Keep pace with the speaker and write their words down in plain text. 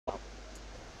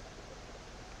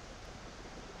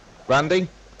Randy,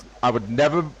 I would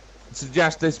never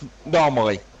suggest this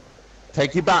normally.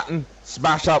 Take your baton,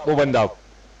 smash out the window.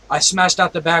 I smashed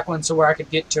out the back one so where I could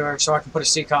get to her so I can put a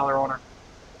C-collar on her.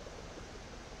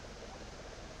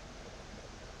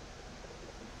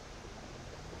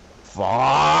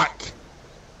 Fuck!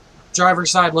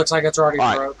 Driver's side looks like it's already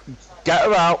broke. Get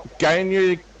her out, get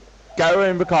her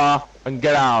in the car, and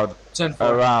get out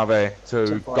around there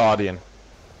to Guardian.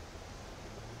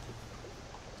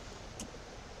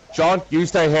 Sean, you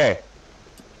stay here.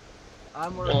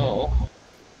 I'm working. Oh.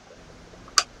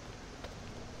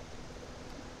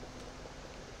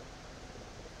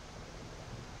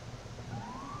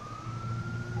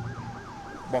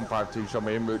 (152) show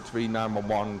me en route to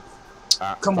B911.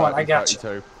 Come on, I got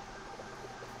you.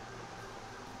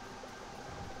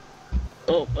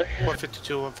 Oh,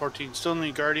 152, 114. Still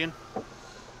need Guardian.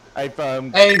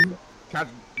 Hey,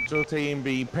 casualty in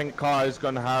the pink car is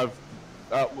going to have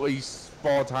at least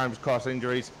 4 times cross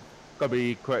injuries. Going to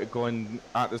be critical in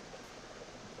at this.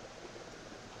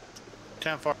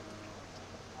 10-4.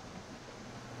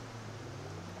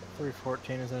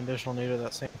 314 is an additional need of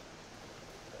that scene.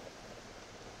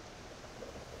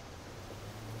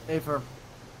 A firm.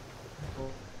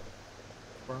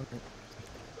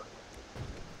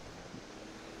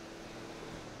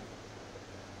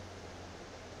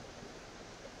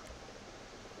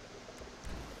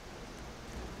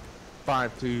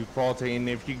 5 to 14,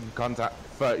 if you can contact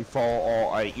 34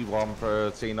 or 81 for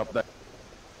a scene update.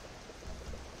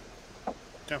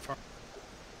 10-4.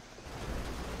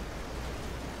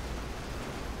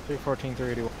 314,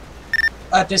 381.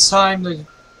 At this time, the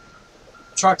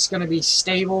truck's going to be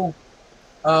stable.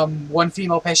 One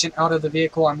female patient out of the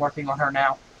vehicle. I'm working on her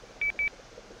now.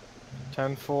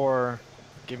 10-4.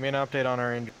 Give me an update on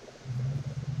her injury.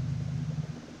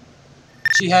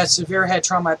 She has severe head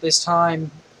trauma at this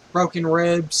time, broken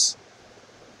ribs,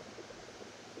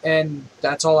 and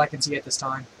that's all I can see at this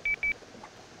time.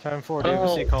 10-4, do you have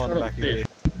a C-collar in the back of your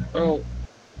vehicle?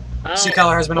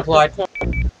 C-collar has been applied.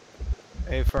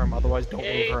 A firm, otherwise don't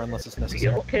move her unless it's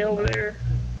necessary. Okay over there?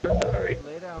 Sorry.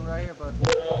 Lay down right here, bud.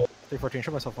 314,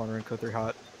 show myself on room code 3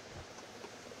 hot.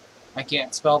 I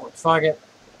can't spell, but fuck it.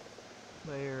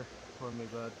 Lay here for me,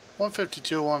 bud.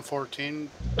 152, 114.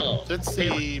 That's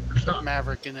the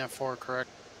Maverick in F4, correct?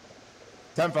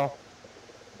 10-4.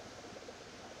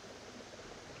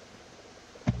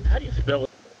 How do you spell it?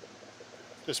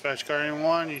 Dispatch Guardian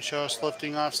 1, you show us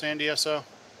lifting off Sandy SO.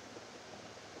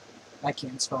 I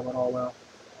can't spell it all well.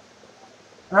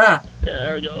 Ah! Yeah,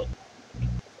 there we go.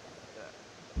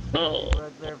 Oh.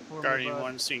 Right there for Guardian me,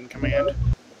 1, scene command.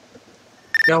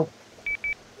 Go.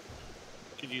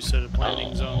 Could you set a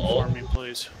planning zone for me,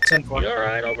 please? 10-4. You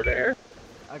alright over there?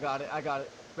 I got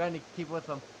it. Randy, keep with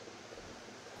them.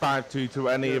 5-2 to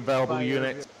any available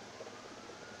units.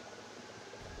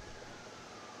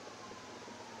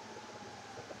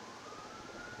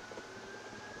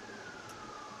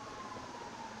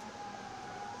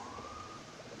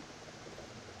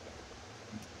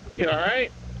 You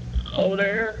alright? Over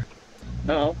there?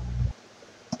 No.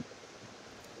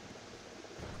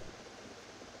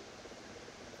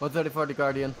 What's 134 to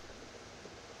Guardian?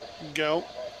 Go.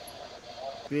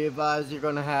 Be advised you're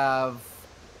gonna have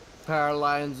power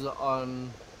lines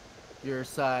on your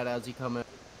side as you come in.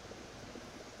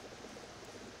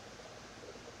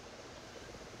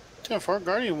 10-4,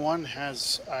 Guardian 1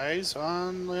 has eyes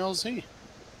on the LZ.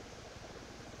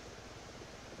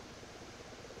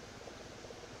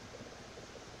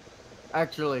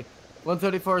 Actually,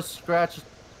 134 scratch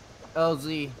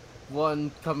LZ,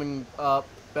 1 coming up,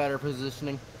 better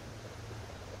positioning.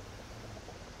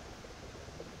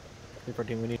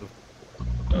 314, we need.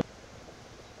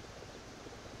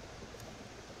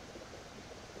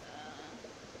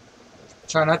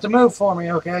 Try not to move for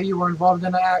me, okay? You were involved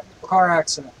in a car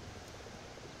accident.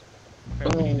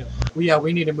 Okay, Yeah,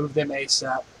 we need to move them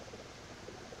ASAP.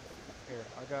 Here,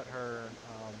 I got her.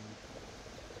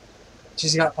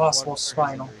 She's got possible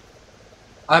spinal.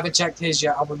 I haven't checked his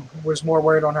yet. I was more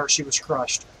worried on her. She was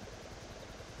crushed.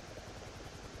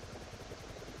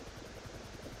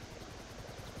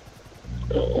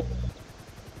 Oh.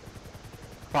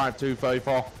 5-2,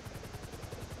 34.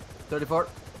 34.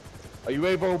 Are you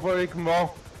able to break and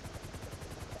roll?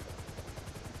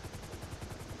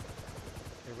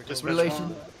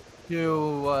 Relation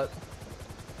to what?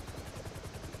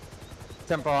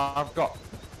 Tempo, I've got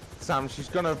Sam. She's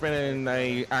gonna have been in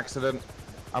a accident.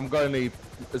 I'm going to need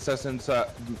assistance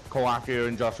at Kawaki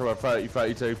and Joshua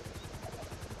 30-32.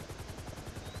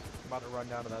 About to run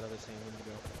down to that other scene when you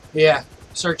go. Yeah.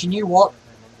 Sir, can you walk?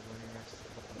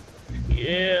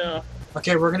 Yeah.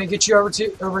 Okay, we're gonna get you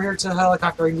over here to the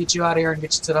helicopter and get you out of here and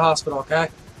get you to the hospital, okay?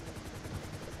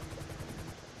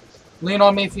 Lean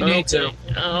on me if you need to.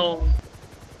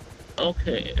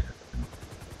 Okay.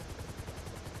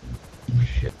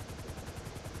 Shit.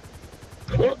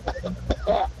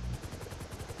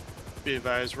 Be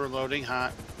advised, we're loading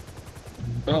hot.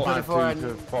 Oh, 52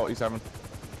 to 47.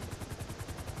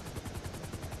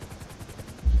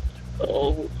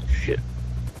 oh shit.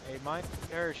 Hey, mind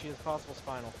her, she has possible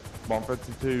spinal.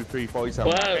 152,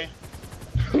 347. Wow. Okay.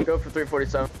 Go for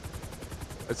 347.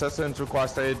 Assistance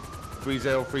requested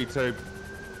 3032.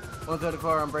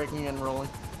 134, I'm breaking and rolling.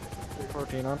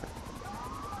 314 on.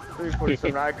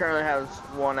 347. I currently have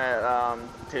one at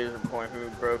Taser Point who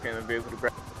broke in the vehicle to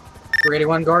grab.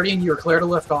 381 Guardian, you are clear to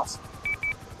lift off.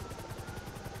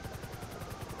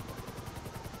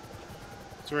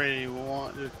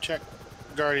 381 to check.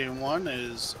 Guardian 1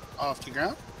 is off the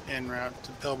ground en route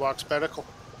to Pillbox Medical.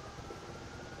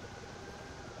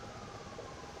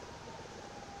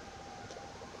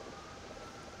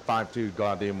 Five two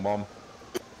Guardian 1.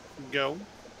 Go.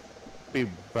 Be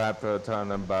bad for a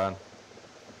turn and burn.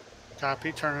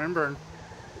 Copy. Turn and burn.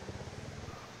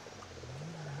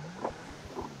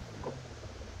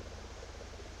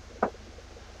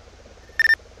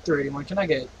 Can I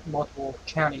get multiple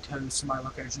county codes to my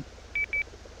location?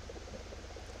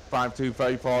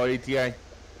 5234 ETA.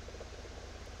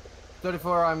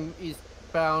 34, I'm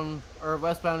eastbound, or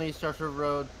westbound East Joshua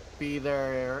Road. Be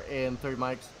there in 30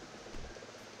 mics.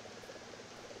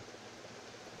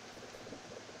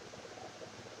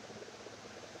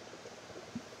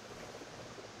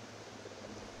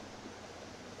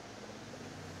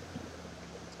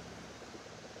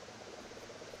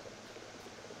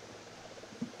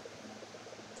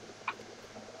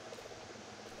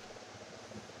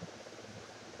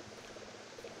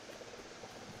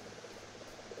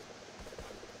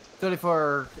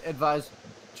 Advised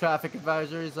traffic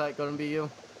advisory, is that going to be you?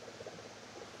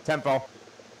 10-4.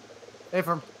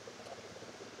 Affirm.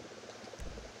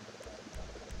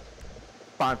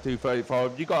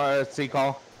 5234. You got a C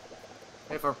call?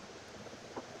 Affirm.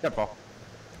 10-4.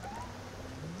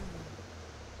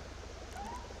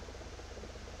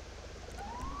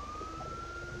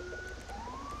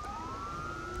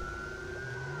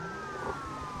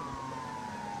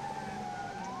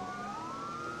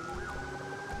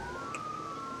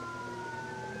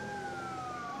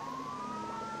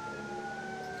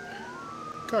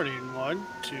 Guardian 1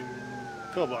 to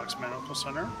Pillbox Medical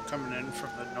Center, coming in from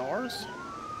the north.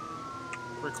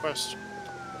 Request.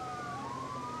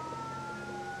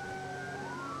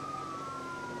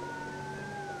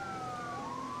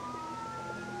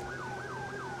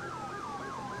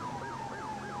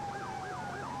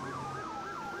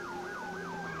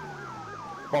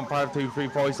 One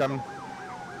 52347.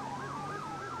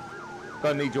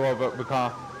 Gonna need you over at the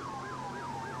car.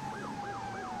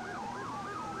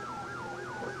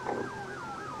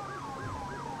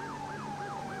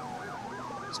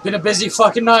 It's been a busy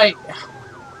fucking night.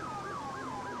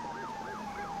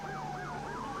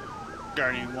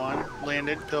 Guardian 1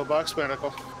 landed Pillbox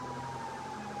Medical.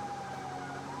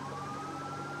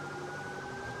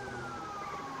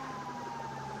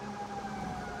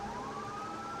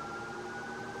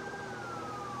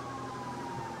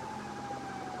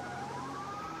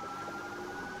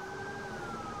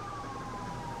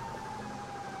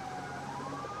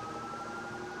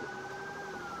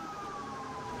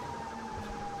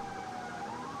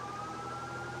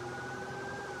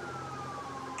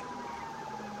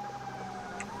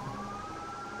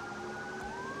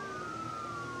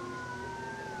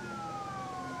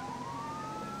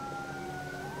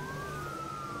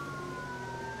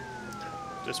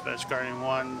 Dispatch Guardian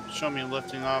 1, show me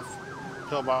lifting off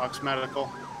Pillbox Medical.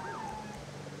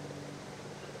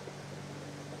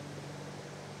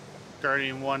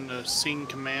 Guardian 1 to scene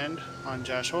command on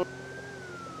Joshua.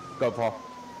 Go, Paul.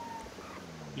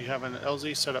 You have an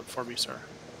LZ set up for me, sir.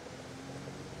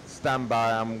 Stand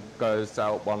by. I'm going to set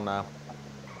up one now.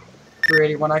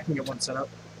 381, I can get one set up.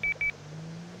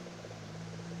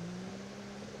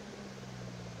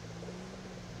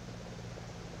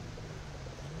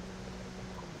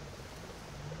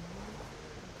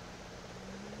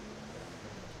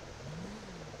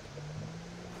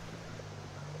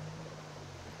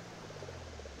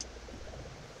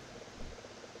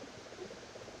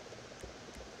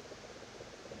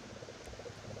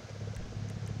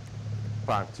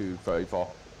 Five two 34.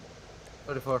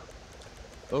 34.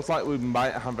 Looks like we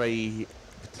might have a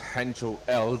potential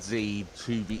LZ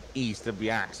to the east of the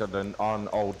accident on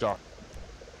Old Josh.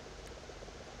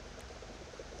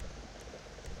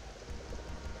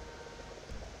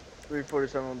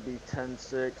 .347 will be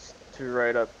 10-6 to to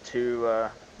write up to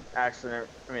accident.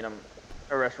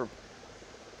 Arrest report.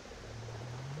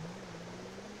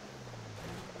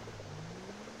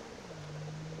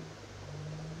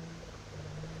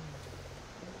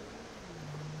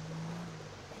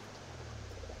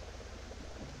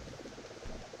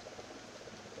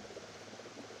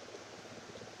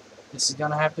 This is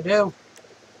gonna have to do.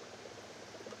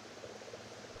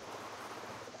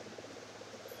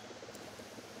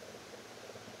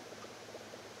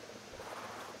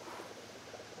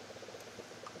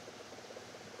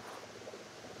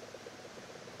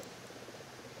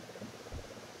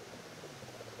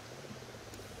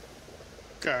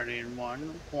 Guardian 1,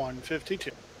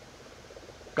 152.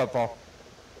 Go for.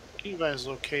 Can you advise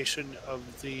location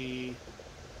of the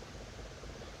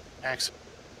accident?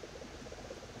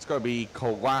 It's going to be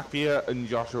Calafia and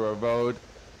Joshua Road.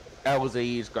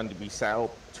 LZ is going to be set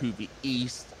up to the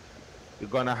east. You're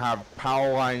going to have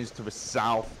power lines to the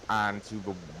south and to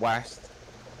the west.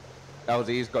 LZ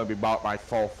is going to be marked by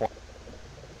 4-4.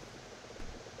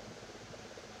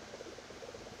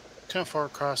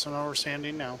 10-4 crossing over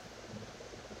Sandy now.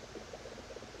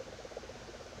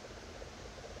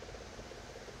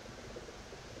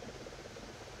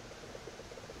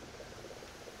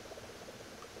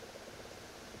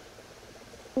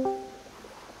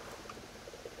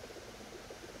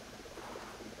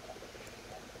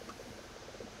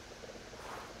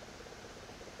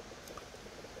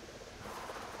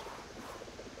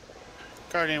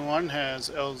 Guardian 1 has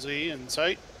LZ in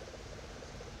sight.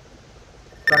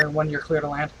 Guardian 1, you're clear to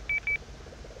land.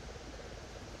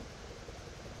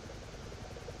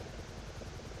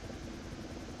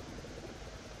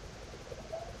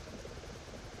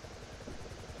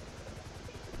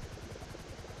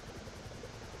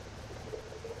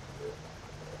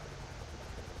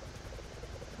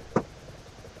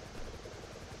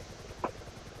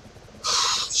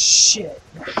 Shit.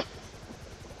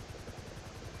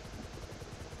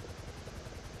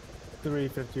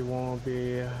 351 will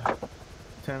be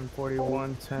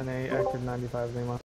 1041, 10-8, active 95 Lima.